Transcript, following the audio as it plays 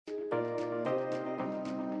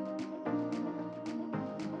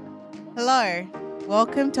Hello,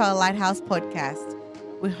 welcome to our Lighthouse podcast.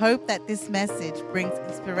 We hope that this message brings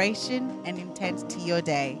inspiration and intent to your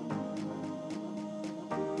day.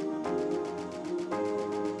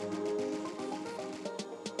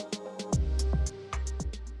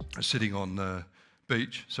 Sitting on the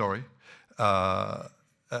beach, a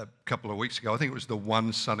couple of weeks ago. I think it was the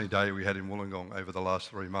one sunny day we had in Wollongong over the last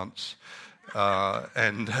 3 months.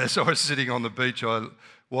 And as I was sitting on the beach, I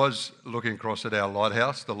was looking across at our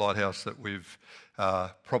lighthouse, the lighthouse that we've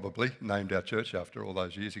probably named our church after all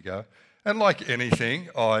those years ago. And like anything,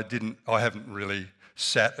 I haven't really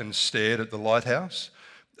sat and stared at the lighthouse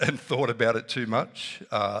and thought about it too much.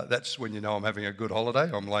 That's when you know I'm having a good holiday.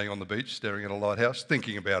 I'm laying on the beach staring at a lighthouse,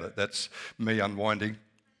 thinking about it. That's me unwinding.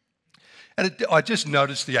 And I just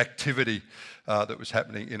noticed the activity that was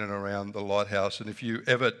happening in and around the lighthouse. And if you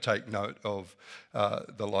ever take note of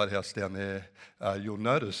the lighthouse down there, you'll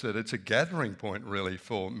notice that it's a gathering point really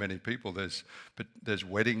for many people. There's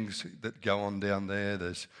weddings that go on down there.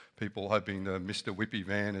 There's people hoping the Mr. Whippy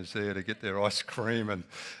van is there to get their ice cream and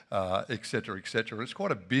et cetera, et cetera. It's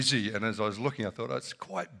quite a busy, and as I was looking, I thought, oh, it's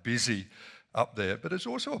quite busy up there. But it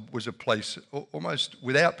also was a place almost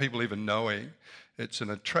without people even knowing. It's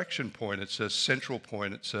an attraction point, it's a central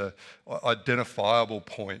point, it's an identifiable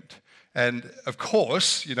point. And of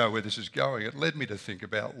course, you know where this is going. It led me to think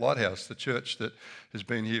about Lighthouse, the church that has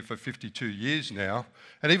been here for 52 years now.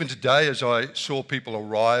 And even today, as I saw people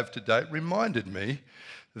arrive today, it reminded me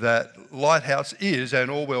that Lighthouse is and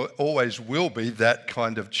always will be that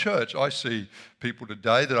kind of church. I see people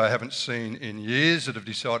today that I haven't seen in years that have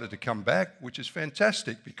decided to come back, which is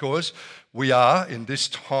fantastic because we are, in this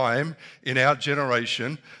time, in our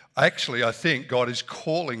generation, actually, I think God is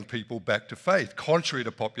calling people back to faith. Contrary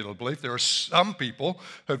to popular belief, there are some people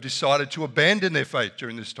who have decided to abandon their faith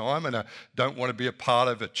during this time and don't want to be a part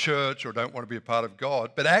of a church or don't want to be a part of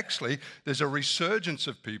God. But actually, there's a resurgence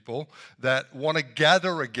of people that want to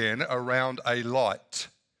gather again around a light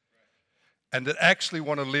and that actually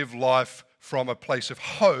want to live life from a place of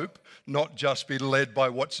hope, not just be led by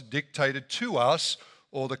what's dictated to us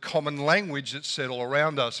or the common language that's said all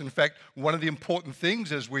around us. In fact, one of the important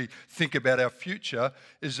things as we think about our future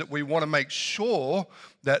is that we want to make sure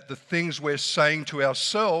that the things we're saying to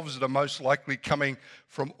ourselves that are most likely coming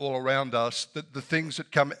from all around us, that the things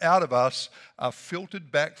that come out of us are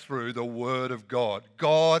filtered back through the Word of God.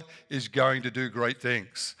 God is going to do great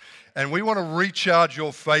things. And we want to recharge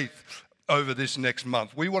your faith over this next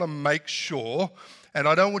month. We want to make sure. And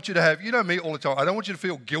I don't want you to have, you know me all the time, I don't want you to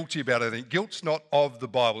feel guilty about anything. Guilt's not of the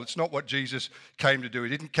Bible. It's not what Jesus came to do. He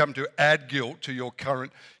didn't come to add guilt to your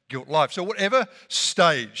current guilt life. So whatever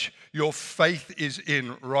stage your faith is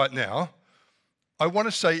in right now, I want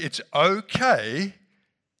to say it's okay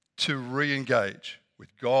to re-engage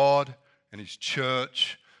with God and His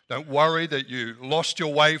church. Don't worry that you lost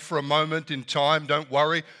your way for a moment in time. Don't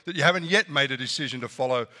worry that you haven't yet made a decision to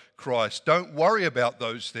follow Christ. Don't worry about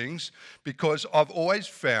those things because I've always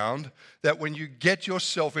found that when you get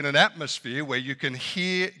yourself in an atmosphere where you can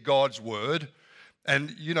hear God's word,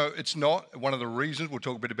 and you know, it's not one of the reasons we'll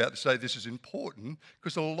talk a bit about to say this is important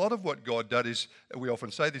because a lot of what God does is, we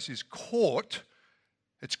often say this is caught.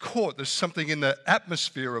 It's caught. There's something in the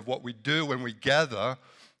atmosphere of what we do when we gather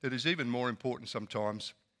that is even more important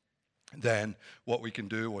sometimes than what we can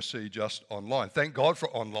do or see just online. Thank God for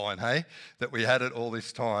online, hey, that we had it all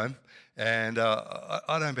this time. And I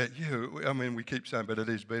don't know about you, I mean, we keep saying, but it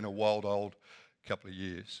has been a wild old couple of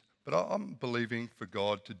years. But I'm believing for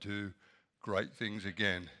God to do great things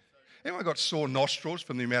again. Anyone got sore nostrils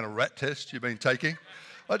from the amount of rat tests you've been taking?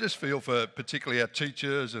 I just feel for particularly our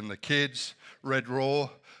teachers and the kids, Red Raw.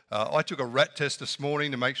 I took a rat test this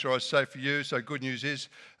morning to make sure I was safe for you. So good news is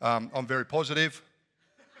I'm very positive.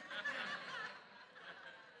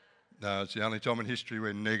 No, it's the only time in history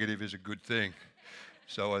where negative is a good thing.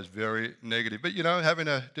 So I was very negative. But, you know, having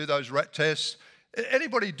to do those rat tests,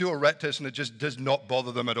 anybody do a rat test and it just does not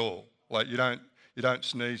bother them at all? Like you don't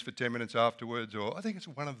sneeze for 10 minutes afterwards, or I think it's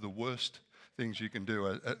one of the worst things you can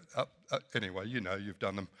do. Anyway, you know, you've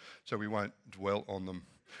done them, so we won't dwell on them.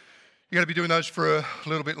 You're going to be doing those for a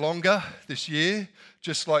little bit longer this year,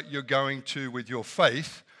 just like you're going to with your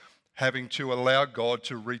faith, having to allow God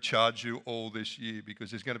to recharge you all this year because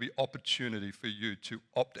there's going to be opportunity for you to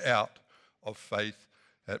opt out of faith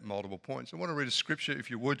at multiple points. I want to read a scripture, if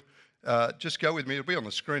you would. Just go with me. It'll be on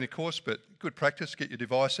the screen, of course, but good practice. Get your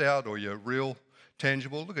device out or your real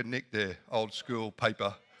tangible. Look at Nick there, old school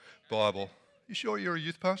paper Bible. You sure you're a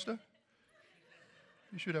youth pastor?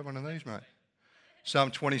 You should have one of these, mate. Psalm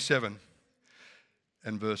 27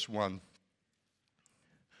 and verse 1.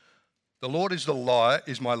 The Lord is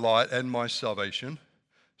my light and my salvation.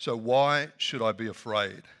 so why should I be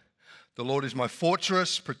afraid? The Lord is my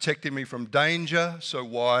fortress, protecting me from danger, so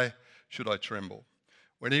why should I tremble?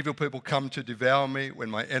 When evil people come to devour me, when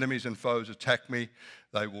my enemies and foes attack me,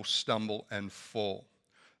 they will stumble and fall.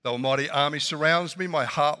 Though a mighty army surrounds me, my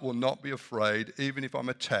heart will not be afraid. Even if I'm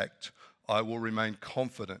attacked, I will remain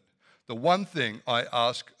confident. The one thing I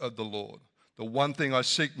ask of the Lord, the one thing I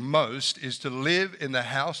seek most, is to live in the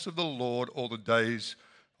house of the Lord all the days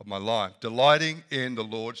of my life, delighting in the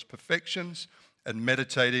Lord's perfections and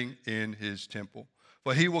meditating in his temple.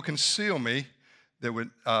 For he will conceal me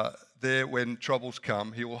there when troubles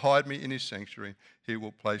come. He will hide me in his sanctuary. He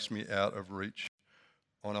will place me out of reach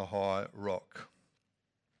on a high rock.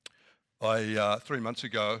 3 months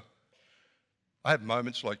ago, I have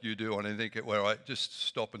moments like you do, and I think where I just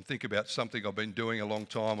stop and think about something I've been doing a long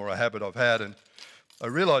time or a habit I've had, and I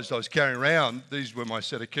realised I was carrying around, these were my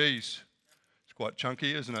set of keys. It's quite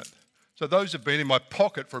chunky, isn't it? So those have been in my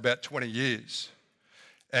pocket for about 20 years.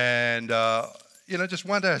 And, just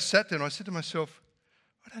one day I sat there and I said to myself,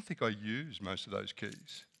 I don't think I use most of those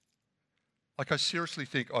keys. Like, I seriously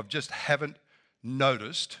think I just haven't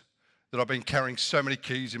noticed that I've been carrying so many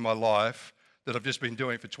keys in my life that I've just been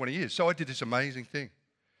doing for 20 years. So I did this amazing thing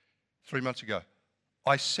 3 months ago.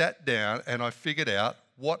 I sat down and I figured out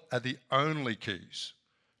what are the only keys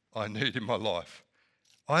I need in my life.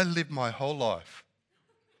 I lived my whole life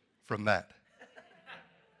from that.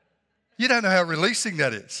 You don't know how releasing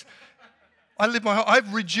that is.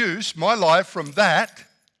 I've reduced my life from that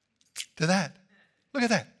to that. Look at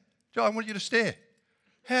that. Joe, I want you to stare.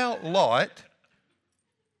 How light.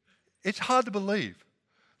 It's hard to believe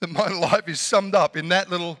that my life is summed up in that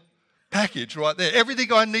little package right there.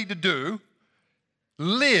 Everything I need to do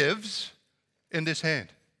lives in this hand.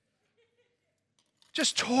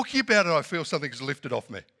 Just talking about it, I feel something's lifted off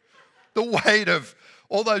me. The weight of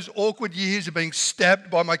all those awkward years of being stabbed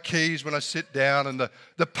by my keys when I sit down, and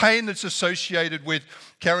the pain that's associated with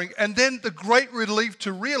carrying, and then the great relief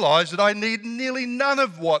to realise that I need nearly none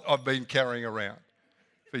of what I've been carrying around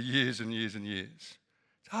for years and years and years.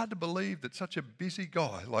 It's hard to believe that such a busy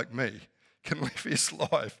guy like me can live his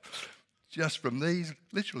life just from these,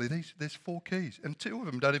 literally these, there's 4 keys, and 2 of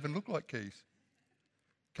them don't even look like keys.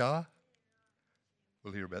 Car,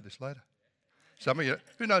 we'll hear about this later. Some of you,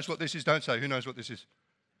 who knows what this is? Don't say, who knows what this is?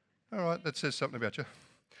 All right, that says something about you,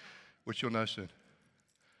 which you'll know soon.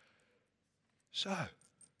 So,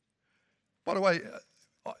 by the way,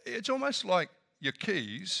 it's almost like your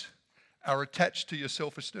keys are attached to your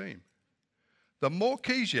self-esteem. The more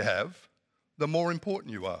keys you have, the more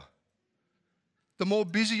important you are. The more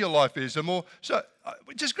busy your life is, the more... So,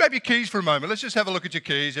 just grab your keys for a moment. Let's just have a look at your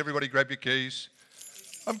keys. Everybody grab your keys.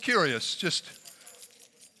 I'm curious,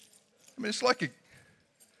 it's like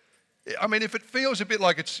if it feels a bit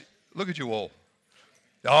like it's... Look at you all.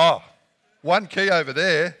 Oh, 1 key over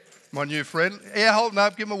there, my new friend. Yeah, holding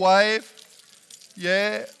up, give him a wave.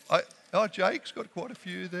 Yeah. Jake's got quite a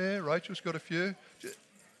few there. Rachel's got a few.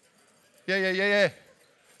 Yeah.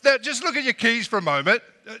 Now, just look at your keys for a moment.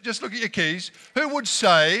 Just look at your keys. Who would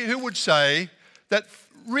say that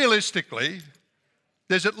realistically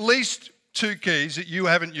there's at least 2 keys that you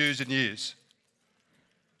haven't used in years?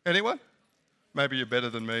 Anyone? Maybe you're better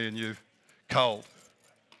than me and you're cold.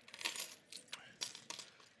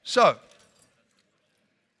 So,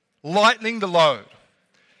 lightening the load.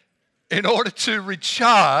 In order to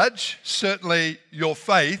recharge, certainly, your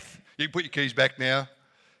faith, you can put your keys back now.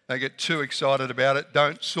 Don't get too excited about it.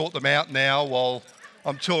 Don't sort them out now while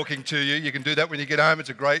I'm talking to you. You can do that when you get home. It's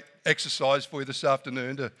a great exercise for you this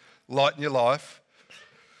afternoon to lighten your life.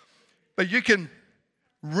 But you can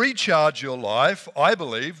recharge your life, I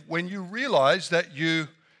believe, when you realise that you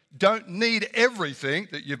don't need everything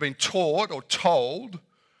that you've been taught or told.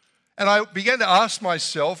 And I began to ask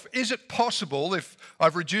myself, is it possible if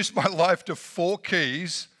I've reduced my life to 4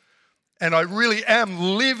 keys and I really am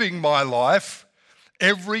living my life,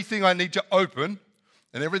 everything I need to open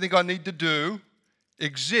and everything I need to do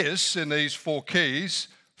exists in these 4 keys?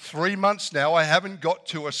 3 months now, I haven't got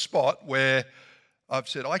to a spot where I've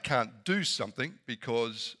said I can't do something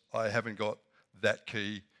because I haven't got that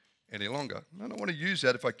key any longer. And I want to use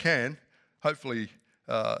that if I can, hopefully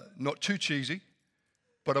not too cheesy,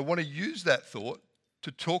 but I want to use that thought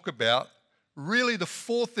to talk about really the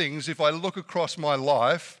 4 things, if I look across my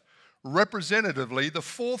life, representatively, the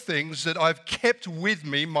 4 things that I've kept with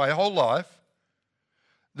me my whole life,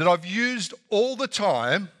 that I've used all the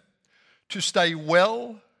time to stay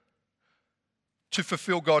well, to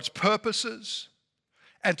fulfill God's purposes,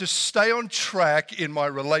 and to stay on track in my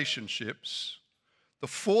relationships. The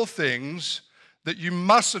 4 things that you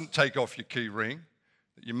mustn't take off your key ring,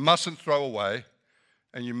 that you mustn't throw away,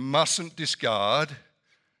 and you mustn't discard,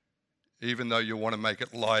 even though you want to make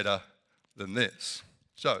it lighter than this.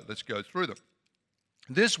 So let's go through them.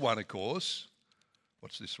 This one, of course,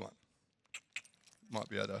 what's this one? Might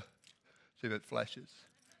be able to see if it flashes.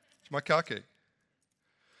 It's my car key.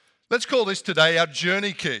 Let's call this today our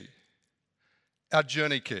journey key. Our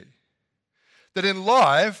journey key. That in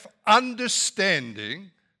life,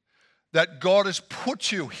 understanding that God has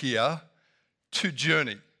put you here to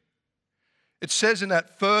journey. It says in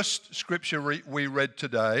that first scripture we read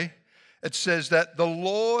today, it says that the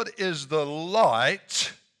Lord is the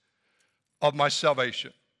light of my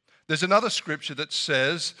salvation. There's another scripture that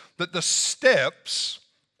says that the steps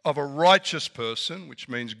of a righteous person, which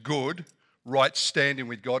means good, right standing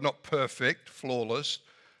with God, not perfect, flawless,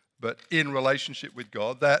 but in relationship with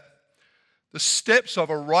God, that the steps of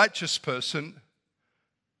a righteous person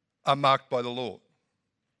are marked by the Lord.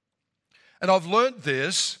 And I've learned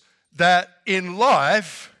this, that in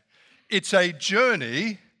life, it's a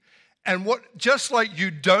journey, and just like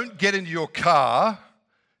you don't get into your car,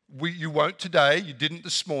 you won't today, you didn't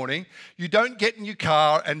this morning, you don't get in your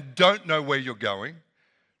car and don't know where you're going,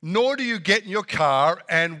 nor do you get in your car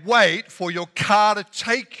and wait for your car to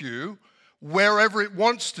take you wherever it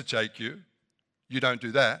wants to take you. You don't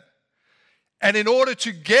do that. And in order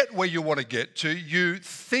to get where you want to get to, you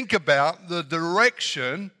think about the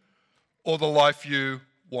direction or the life you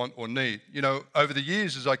want or need. You know, over the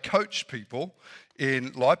years as I coach people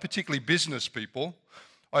in life, particularly business people,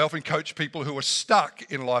 I often coach people who are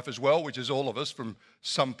stuck in life as well, which is all of us from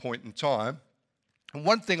some point in time. And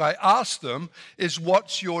one thing I ask them is,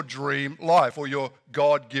 what's your dream life or your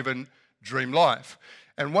God-given dream life?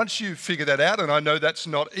 And once you figure that out, and I know that's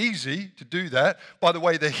not easy to do that, by the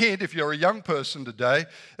way, the hint, if you're a young person today,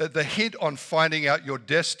 the hint on finding out your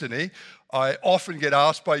destiny, I often get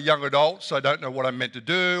asked by young adults, I don't know what I'm meant to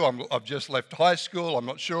do, I've just left high school, I'm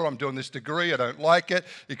not sure, I'm doing this degree, I don't like it,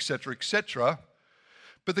 etc., etc.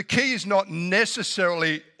 But the key is not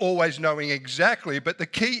necessarily always knowing exactly, but the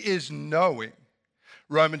key is knowing.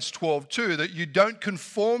 Romans 12:2, that you don't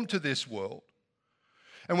conform to this world.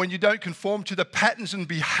 And when you don't conform to the patterns and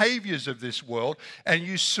behaviors of this world, and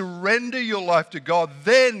you surrender your life to God,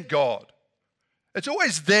 then God. It's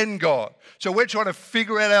always then God. So we're trying to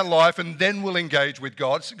figure out our life, and then we'll engage with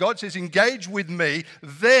God. So God says, engage with me,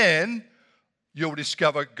 then you'll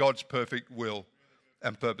discover God's perfect will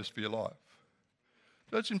and purpose for your life.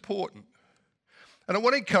 That's important. And I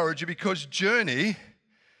want to encourage you, because journey,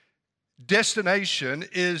 destination,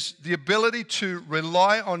 is the ability to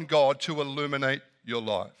rely on God to illuminate your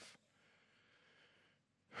life.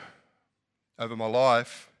 Over my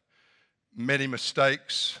life, many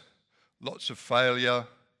mistakes, lots of failure,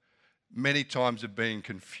 many times of being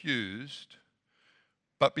confused.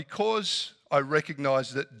 But because I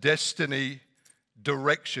recognize that destiny,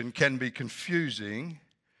 direction can be confusing,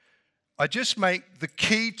 I just make the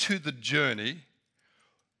key to the journey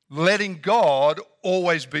letting God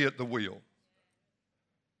always be at the wheel.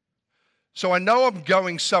 So I know I'm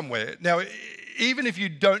going somewhere. Now, even if you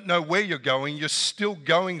don't know where you're going, you're still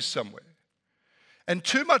going somewhere. And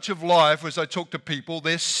too much of life, as I talk to people,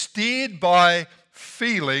 they're steered by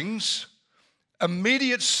feelings,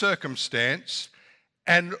 immediate circumstance,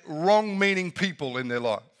 and wrong-meaning people in their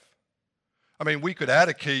life. I mean, we could add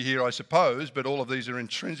a key here, I suppose, but all of these are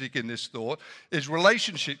intrinsic in this thought, is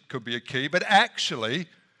relationship could be a key. But actually,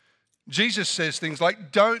 Jesus says things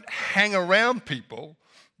like, don't hang around people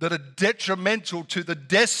that are detrimental to the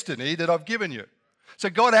destiny that I've given you. So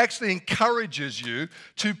God actually encourages you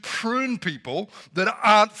to prune people that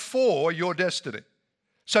aren't for your destiny.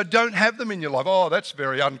 So don't have them in your life. Oh, that's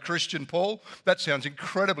very un-Christian, Paul. That sounds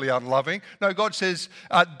incredibly unloving. No, God says,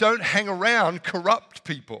 don't hang around corrupt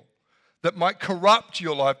people that might corrupt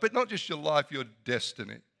your life, but not just your life, your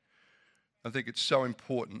destiny. I think it's so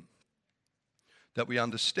important that we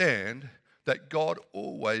understand that God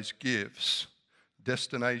always gives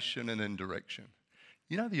destination and then direction.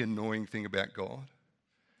 You know the annoying thing about God?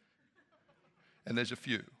 And there's a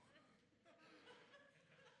few.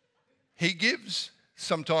 He gives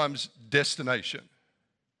sometimes destination,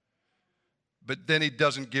 but then he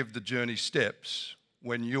doesn't give the journey steps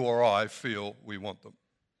when you or I feel we want them.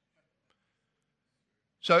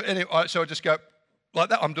 So anyway, so I just go like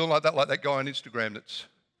that. I'm doing like that guy on Instagram that's,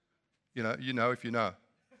 you know if you know.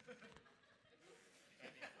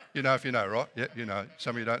 You know if you know, right? Yeah, you know.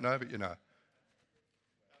 Some of you don't know, but you know.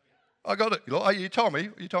 I got it. You told me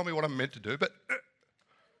what I'm meant to do, but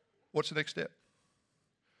what's the next step?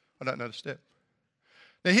 I don't know the step.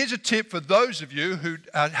 Now, here's a tip for those of you who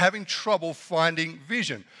are having trouble finding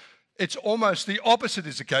vision. It's almost the opposite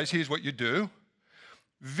is the case. Here's what you do.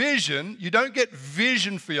 Vision, you don't get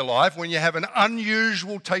vision for your life when you have an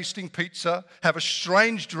unusual tasting pizza, have a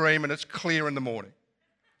strange dream, and it's clear in the morning.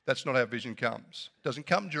 That's not how vision comes. It doesn't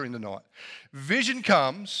come during the night. Vision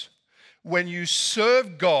comes when you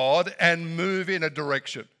serve God and move in a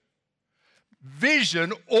direction.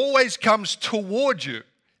 Vision always comes toward you.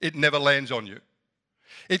 It never lands on you.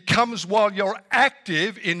 It comes while you're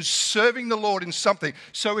active in serving the Lord in something.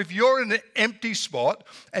 So if you're in an empty spot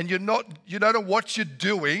and you don't know what you're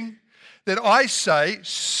doing, then I say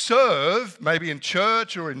serve, maybe in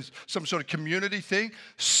church or in some sort of community thing,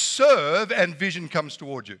 serve and vision comes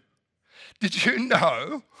toward you. Did you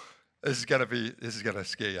know, this is going to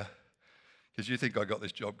scare you, because you think I got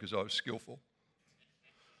this job because I was skillful.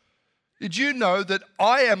 Did you know that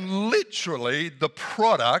I am literally the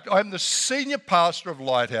product, I'm the senior pastor of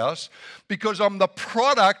Lighthouse because I'm the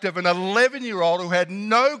product of an 11-year-old who had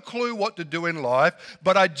no clue what to do in life,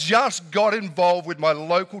 but I just got involved with my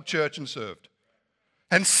local church and served.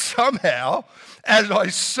 And somehow, as I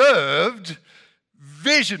served,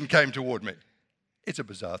 vision came toward me. It's a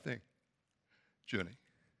bizarre thing, journey.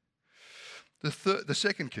 The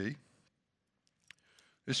second key,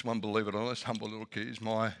 this one, believe it or not, this humble little key is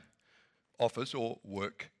my office or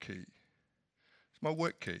work key. It's my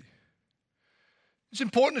work key. It's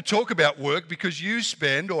important to talk about work because you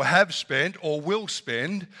spend or have spent or will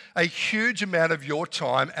spend a huge amount of your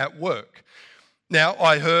time at work. Now,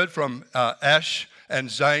 I heard from Ash and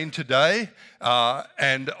Zane today,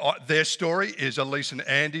 and their story is Elise and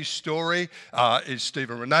Andy's story, is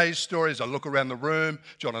Steve and Renee's story. As I look around the room,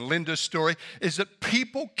 John and Linda's story, is that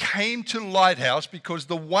people came to Lighthouse because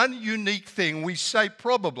the one unique thing we say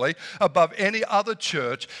probably above any other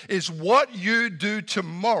church is what you do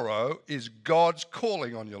tomorrow is God's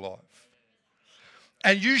calling on your life.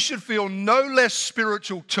 And you should feel no less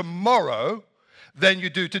spiritual tomorrow than you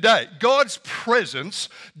do today. God's presence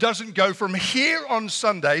doesn't go from here on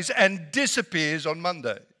Sundays and disappears on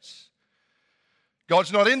Mondays.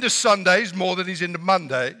 God's not into Sundays more than he's into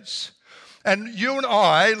Mondays. And you and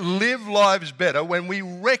I live lives better when we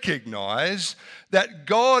recognize that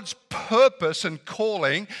God's purpose and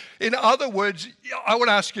calling, in other words, I want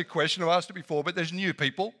to ask you a question. I've asked it before, but there's new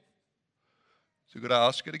people, so I've got to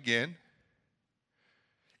ask it again.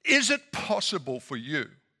 Is it possible for you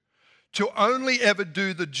to only ever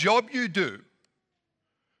do the job you do,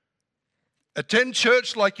 attend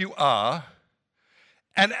church like you are,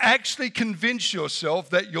 and actually convince yourself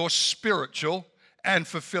that you're spiritual and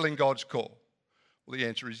fulfilling God's call? Well, the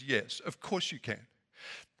answer is yes. Of course you can.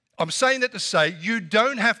 I'm saying that to say you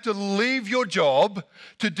don't have to leave your job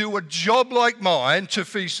to do a job like mine to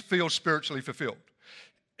feel spiritually fulfilled.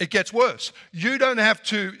 It gets worse. You don't have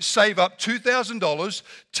to save up $2,000,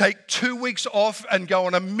 take 2 weeks off and go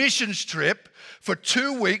on a missions trip for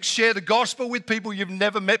 2 weeks, share the gospel with people you've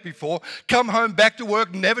never met before, come home, back to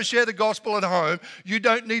work, never share the gospel at home. You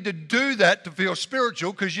don't need to do that to feel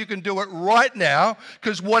spiritual because you can do it right now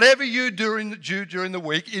because whatever you do during the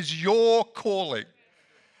week is your calling.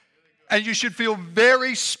 And you should feel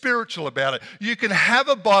very spiritual about it. You can have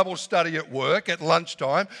a Bible study at work at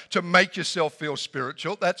lunchtime to make yourself feel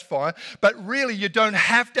spiritual. That's fine. But really, you don't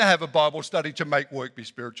have to have a Bible study to make work be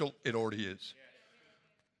spiritual. It already is.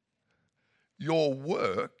 Your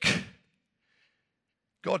work,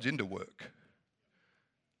 God's into work.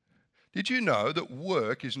 Did you know that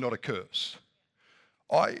work is not a curse?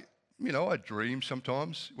 I dreamed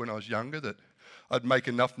sometimes when I was younger that I'd make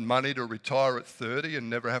enough money to retire at 30 and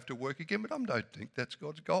never have to work again, but I don't think that's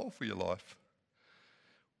God's goal for your life.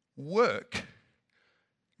 Work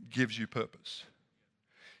gives you purpose,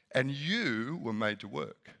 and you were made to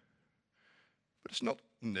work. But it's not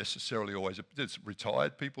necessarily always, there's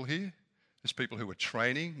retired people here, there's people who are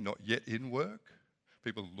training, not yet in work,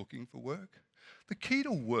 people looking for work. The key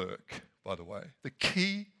to work, by the way, the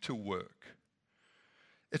key to work,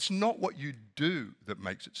 it's not what you do that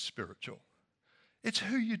makes it spiritual. It's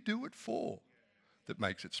who you do it for that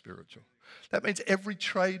makes it spiritual. That means every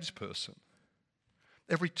tradesperson,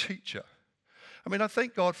 every teacher. I mean, I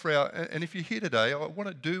thank God for and if you're here today, I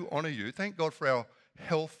want to honour you. Thank God for our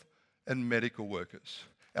health and medical workers,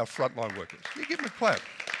 our frontline workers. You give them a clap.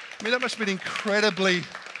 I mean, that must be an incredibly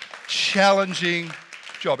challenging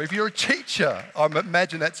job. If you're a teacher, I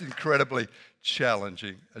imagine that's incredibly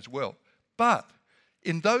challenging as well. But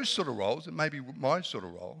in those sort of roles, and maybe my sort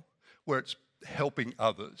of role, where it's helping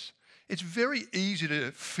others, it's very easy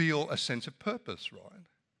to feel a sense of purpose, right?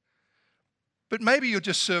 But maybe you're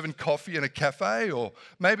just serving coffee in a cafe, or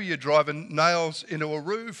maybe you're driving nails into a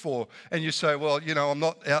roof, and you say, well, I'm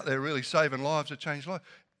not out there really saving lives or changing lives.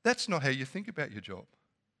 That's not how you think about your job.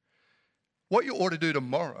 What you ought to do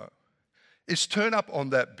tomorrow is turn up on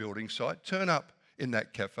that building site, turn up in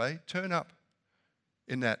that cafe, turn up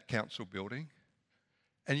in that council building,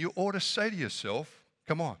 and you ought to say to yourself,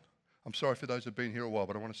 come on, I'm sorry for those who have been here a while,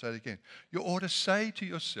 but I want to say it again. You ought to say to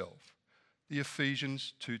yourself the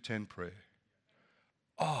Ephesians 2:10 prayer.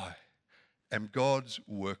 I am God's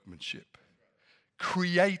workmanship,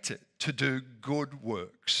 created to do good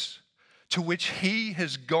works, to which He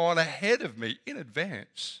has gone ahead of me in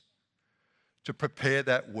advance to prepare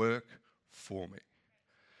that work for me.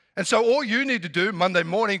 And so all you need to do Monday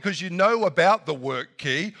morning, because you know about the work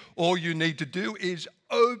key, all you need to do is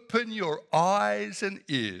open your eyes and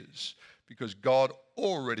ears, because God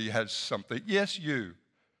already has something. Yes, you,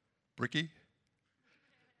 Bricky.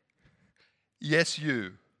 Yes,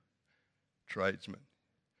 you, tradesman.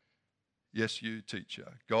 Yes, you, teacher.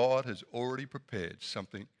 God has already prepared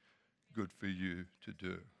something good for you to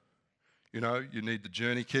do. You know, you need the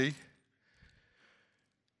journey key.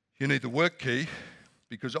 You need the work key,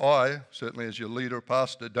 because I, certainly as your leader or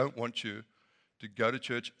pastor, don't want you to go to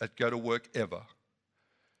church, go to work ever,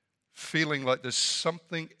 feeling like there's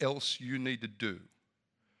something else you need to do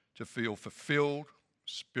to feel fulfilled,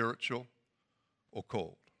 spiritual, or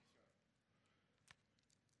called.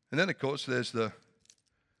 And then, of course, there's this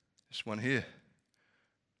one here,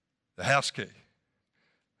 the house key.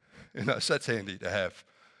 You know, so that's handy to have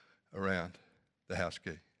around, the house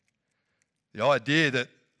key. The idea that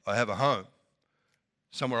I have a home,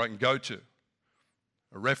 somewhere I can go to,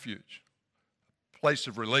 a refuge, a place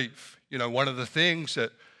of relief. You know, one of the things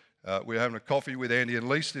that we're having a coffee with Andy and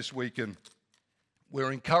Lise this week, and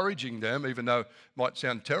we're encouraging them, even though it might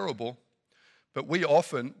sound terrible, but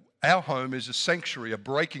our home is a sanctuary, a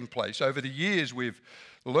breaking place. Over the years, we've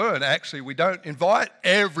learned, actually, we don't invite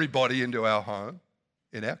everybody into our home,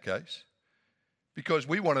 in our case, because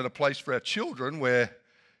we wanted a place for our children where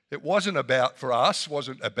it wasn't about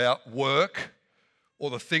work or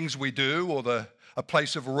the things we do, or a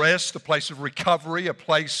place of rest, a place of recovery, a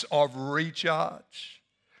place of recharge.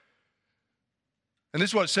 And this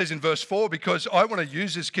is what it says in verse 4, because I want to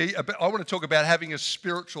use this key. I want to talk about having a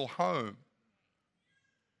spiritual home.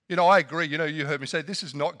 You know, I agree. You know, you heard me say, this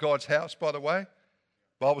is not God's house, by the way.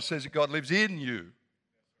 The Bible says that God lives in you.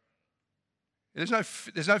 There's no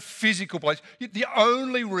physical place. The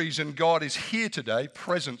only reason God is here today,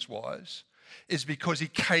 presence-wise, is because He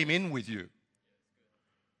came in with you.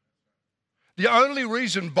 The only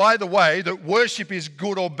reason, by the way, that worship is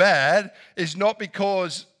good or bad is not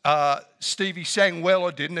because Stevie sang well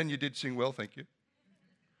or didn't, and you did sing well, thank you,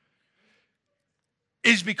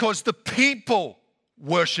 is because the people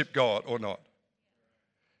worship God or not.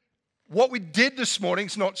 What we did this morning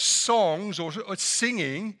is not songs or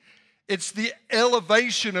singing. It's the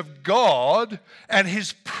elevation of God, and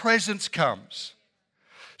His presence comes.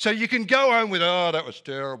 So you can go home with, oh, that was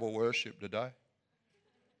terrible worship today.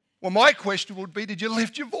 Well, my question would be, did you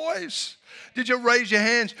lift your voice? Did you raise your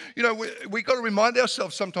hands? You know, we got to remind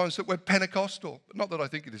ourselves sometimes that we're Pentecostal. Not that I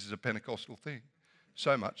think this is a Pentecostal thing,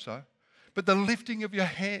 so much so. But the lifting of your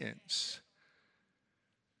hands.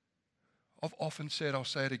 I've often said, I'll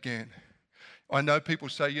say it again. I know people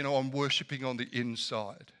say, you know, I'm worshiping on the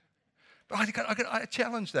inside. But I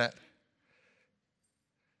challenge that.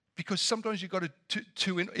 Because sometimes you've got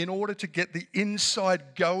to in order to get the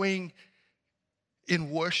inside going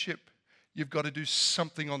in worship, you've got to do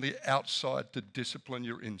something on the outside to discipline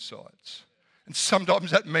your insides. And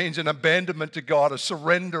sometimes that means an abandonment to God, a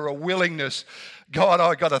surrender, a willingness. God,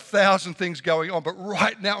 I've got 1,000 things going on, but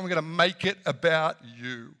right now I'm going to make it about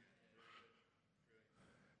you.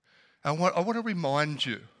 I want to remind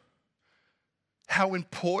you how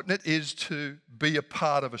important it is to be a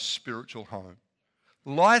part of a spiritual home.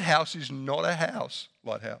 Lighthouse is not a house.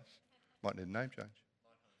 Lighthouse. Might need a name change.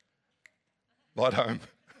 Light home.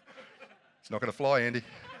 It's not going to fly, Andy.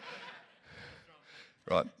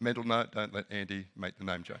 Right, mental note, don't let Andy make the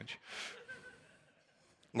name change.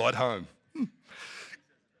 Light home.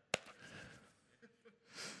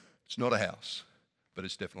 It's not a house, but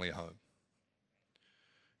it's definitely a home.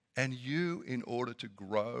 And you, in order to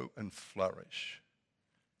grow and flourish,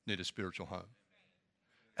 need a spiritual home.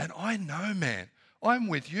 And I know, man, I'm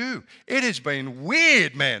with you. It has been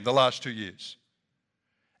weird, man, the last 2 years.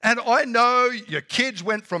 And I know your kids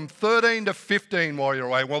went from 13 to 15 while you're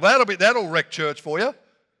away. Well, that'll wreck church for you.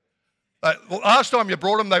 Last time you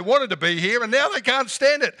brought them, they wanted to be here, and now they can't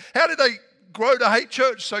stand it. How did they grow to hate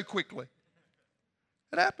church so quickly?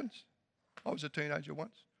 It happens. I was a teenager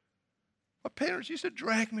once. My parents used to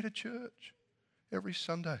drag me to church every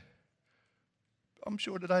Sunday. I'm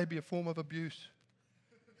sure today would be a form of abuse.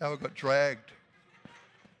 How I got dragged,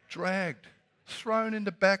 thrown in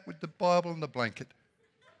the back with the Bible and the blanket.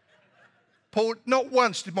 Paul, not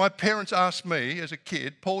once did my parents ask me as a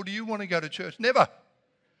kid, Paul, do you want to go to church? Never.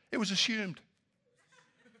 It was assumed.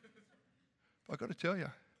 I've got to tell you,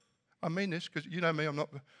 I mean this because you know me, I'm not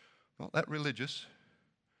that religious,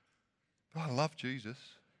 but I love Jesus.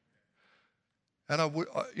 And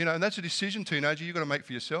and that's a decision, teenager, you've got to make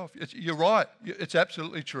for yourself. You're right. It's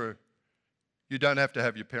absolutely true. You don't have to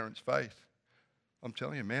have your parents' faith. I'm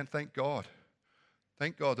telling you, man, thank God.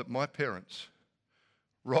 Thank God that my parents,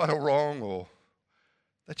 right or wrong, or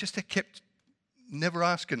they kept never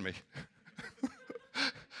asking me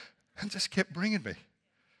and just kept bringing me.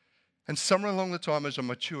 And somewhere along the time as I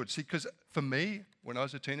matured, see, because for me, when I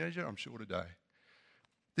was a teenager, I'm sure today,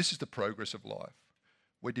 this is the progress of life.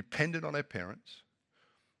 We're dependent on our parents,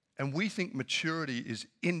 and we think maturity is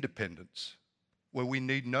independence, where we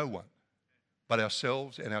need no one but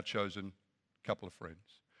ourselves and our chosen couple of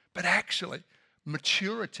friends. But actually,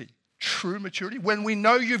 maturity, true maturity, when we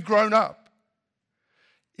know you've grown up,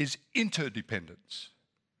 is interdependence.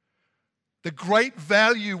 The great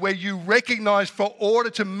value where you recognize for order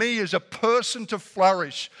to me as a person to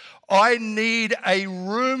flourish, I need a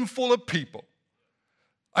room full of people.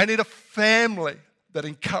 I need a family that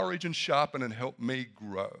encourage and sharpen and help me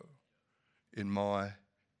grow in my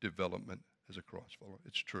development as a Christ follower.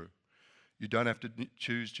 It's true. You don't have to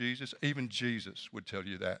choose Jesus. Even Jesus would tell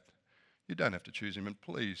you that. You don't have to choose him, and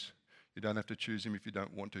please, you don't have to choose him if you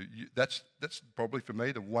don't want to. That's probably for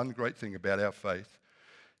me the one great thing about our faith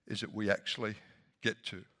is that we actually get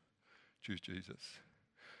to choose Jesus.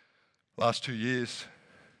 Last 2 years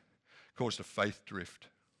caused a faith drift.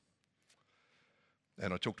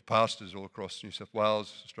 And I talked to pastors all across New South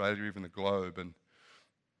Wales, Australia, even the globe. And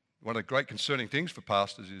one of the great concerning things for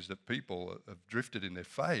pastors is that people have drifted in their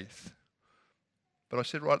faith. But I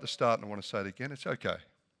said right at the start, and I want to say it again, it's okay.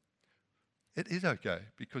 It is okay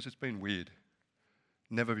because it's been weird.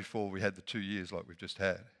 Never before we had the 2 years like we've just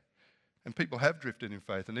had. And people have drifted in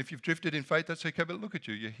faith. And if you've drifted in faith, that's okay, but look at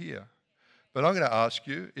you, you're here. But I'm going to ask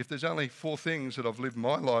you, if there's only 4 things that I've lived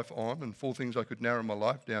my life on and 4 things I could narrow my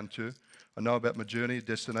life down to, I know about my journey,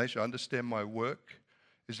 destination, I understand my work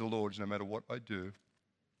is the Lord's no matter what I do.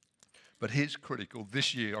 But here's critical.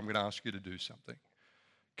 This year, I'm going to ask you to do something.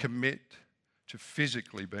 Commit to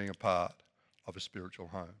physically being a part of a spiritual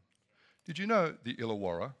home. Did you know the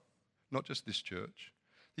Illawarra, not just this church,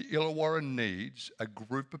 the Illawarra needs a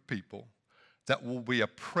group of people that will be a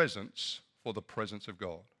presence for the presence of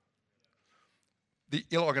God. I'm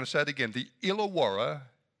going to say it again. The Illawarra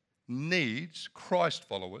needs Christ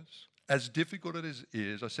followers. As difficult as it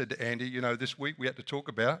is, I said to Andy, this week we had to talk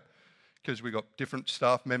about, because we got different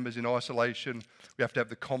staff members in isolation, we have to have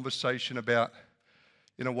the conversation about,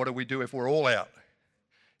 what do we do if we're all out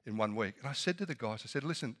in 1 week? And I said to the guys,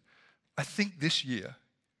 listen, I think this year,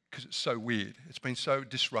 because it's so weird, it's been so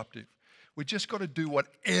disruptive, we just got to do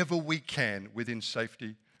whatever we can within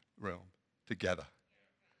safety realm to gather.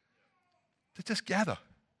 To just gather.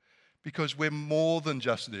 Because we're more than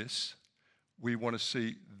just this. We want to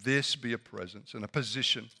see this be a presence and a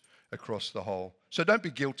position across the whole. So don't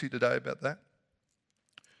be guilty today about that.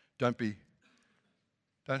 Don't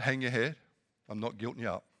hang your head. I'm not guilting you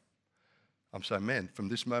up. I'm saying, man, from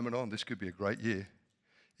this moment on, this could be a great year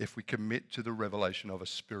if we commit to the revelation of a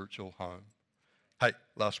spiritual home. Hey,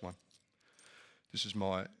 last one. This is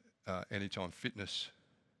my Anytime Fitness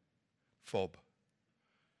fob.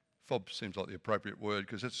 Fob seems like the appropriate word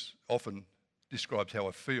because it's often describes how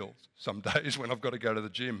I feel some days when I've got to go to the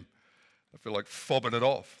gym. I feel like fobbing it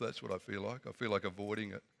off. That's what I feel like. I feel like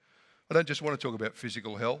avoiding it. I don't just want to talk about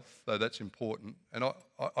physical health, though that's important. And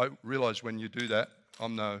I realise when you do that,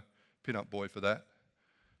 I'm no pin-up boy for that.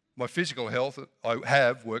 My physical health, I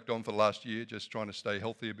have worked on for the last year, just trying to stay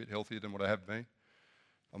healthy, a bit healthier than what I have been.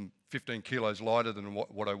 I'm 15 kilos lighter than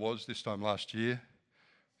what I was this time last year.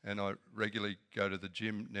 And I regularly go to the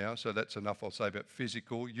gym now, so that's enough I'll say about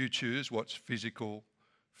physical. You choose what's physical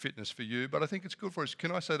fitness for you, but I think it's good for us.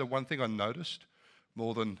 Can I say the one thing I noticed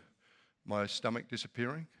more than my stomach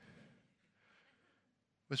disappearing?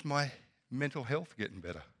 Was my mental health getting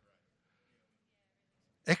better.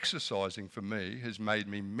 Exercising for me has made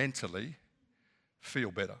me mentally feel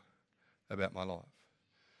better about my life.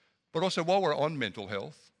 But also while we're on mental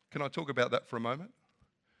health, can I talk about that for a moment?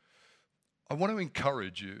 I want to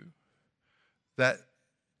encourage you that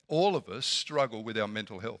all of us struggle with our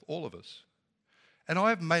mental health, all of us. And I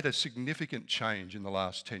have made a significant change in the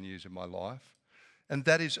last 10 years of my life, and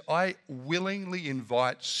that is I willingly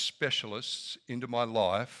invite specialists into my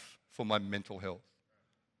life for my mental health.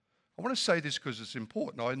 I want to say this because it's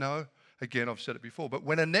important. I know, again, I've said it before, but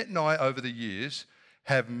when Annette and I over the years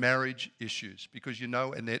have marriage issues, because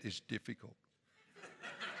Annette is difficult.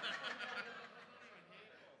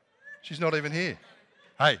 She's not even here.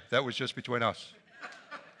 Hey, that was just between us.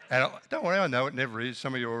 And don't worry, I know it never is.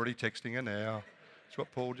 Some of you are already texting her now. That's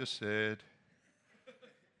what Paul just said.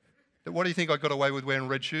 What do you think I got away with wearing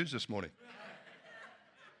red shoes this morning?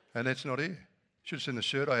 And that's not here. Should have seen the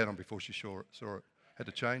shirt I had on before she saw it. Had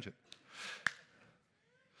to change it.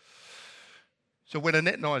 So when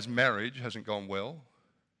Annette and I's marriage hasn't gone well,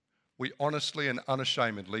 we honestly and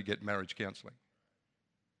unashamedly get marriage counselling.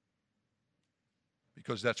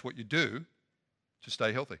 Because that's what you do to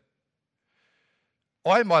stay healthy.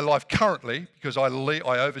 In my life currently, because I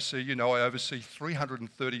oversee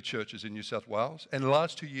 330 churches in New South Wales, and the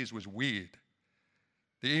last 2 years was weird.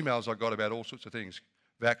 The emails I got about all sorts of things,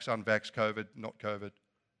 vax, unvax, COVID, not COVID.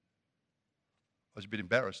 I was a bit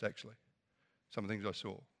embarrassed, actually, some of the things I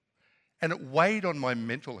saw. And it weighed on my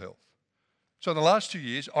mental health. So in the last 2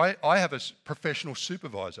 years, I have a professional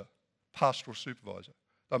supervisor, pastoral supervisor,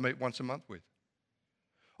 that I meet once a month with.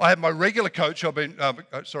 I have my regular coach,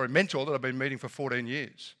 mentor that I've been meeting for 14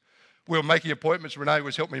 years. We were making appointments. Renee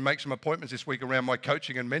was helping me make some appointments this week around my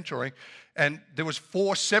coaching and mentoring. And there was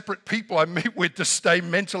 4 separate people I meet with to stay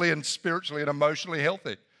mentally and spiritually and emotionally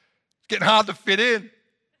healthy. It's getting hard to fit in.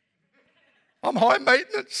 I'm high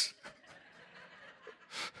maintenance.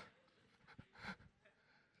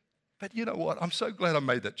 But you know what? I'm so glad I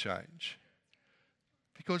made that change.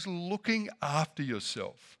 Because looking after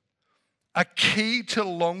yourself, a key to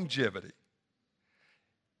longevity,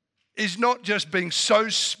 is not just being so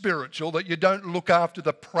spiritual that you don't look after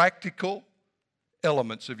the practical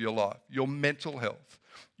elements of your life, your mental health,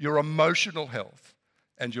 your emotional health,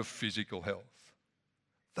 and your physical health.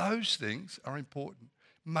 Those things are important.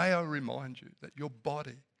 May I remind you that your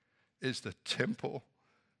body is the temple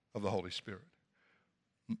of the Holy Spirit.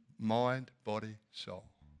 Mind, body, soul.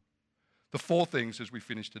 The 4 things as we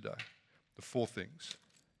finish today, the 4 things,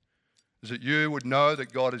 is that you would know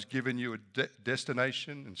that God has given you a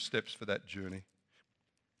destination and steps for that journey.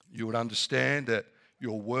 You would understand that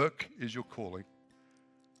your work is your calling.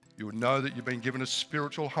 You would know that you've been given a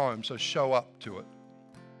spiritual home, so show up to it.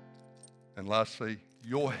 And lastly,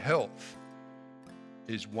 your health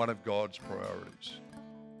is one of God's priorities.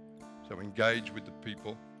 So engage with the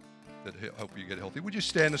people that help you get healthy. Would you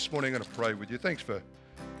stand this morning? I'm going to pray with you. Thanks for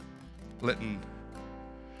letting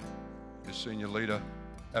your senior leader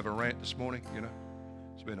have a rant this morning. You know,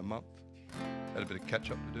 it's been a month. Had a bit of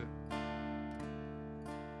catch up to do.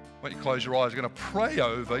 Why don't you close your eyes? I'm going to pray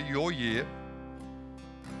over your year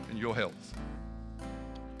and your health.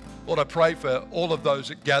 Lord, I pray for all of those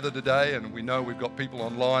that gather today, and we know we've got people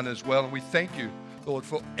online as well, and we thank you, Lord,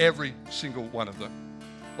 for every single one of them.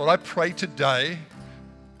 Lord, I pray today,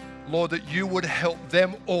 Lord, that you would help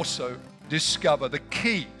them also discover the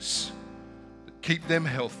keys that keep them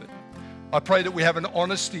healthy. I pray that we have an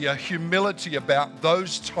honesty, a humility about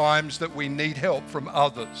those times that we need help from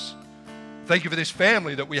others. Thank you for this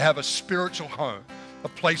family, that we have a spiritual home, a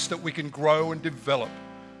place that we can grow and develop,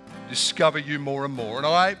 discover you more and more. And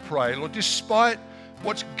I pray, Lord, despite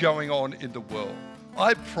what's going on in the world,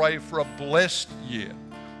 I pray for a blessed year,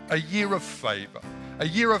 a year of favor, a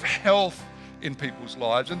year of health in people's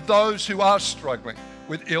lives, and those who are struggling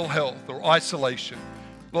with ill health or isolation.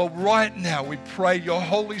 Lord, right now we pray your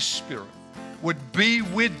Holy Spirit would be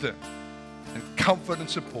with them and comfort and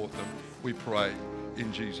support them. We pray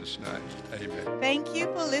in Jesus' name. Amen. Thank you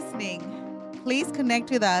for listening. Please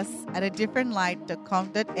connect with us at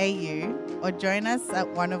adifferentlight.com.au or join us at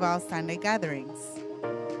one of our Sunday gatherings.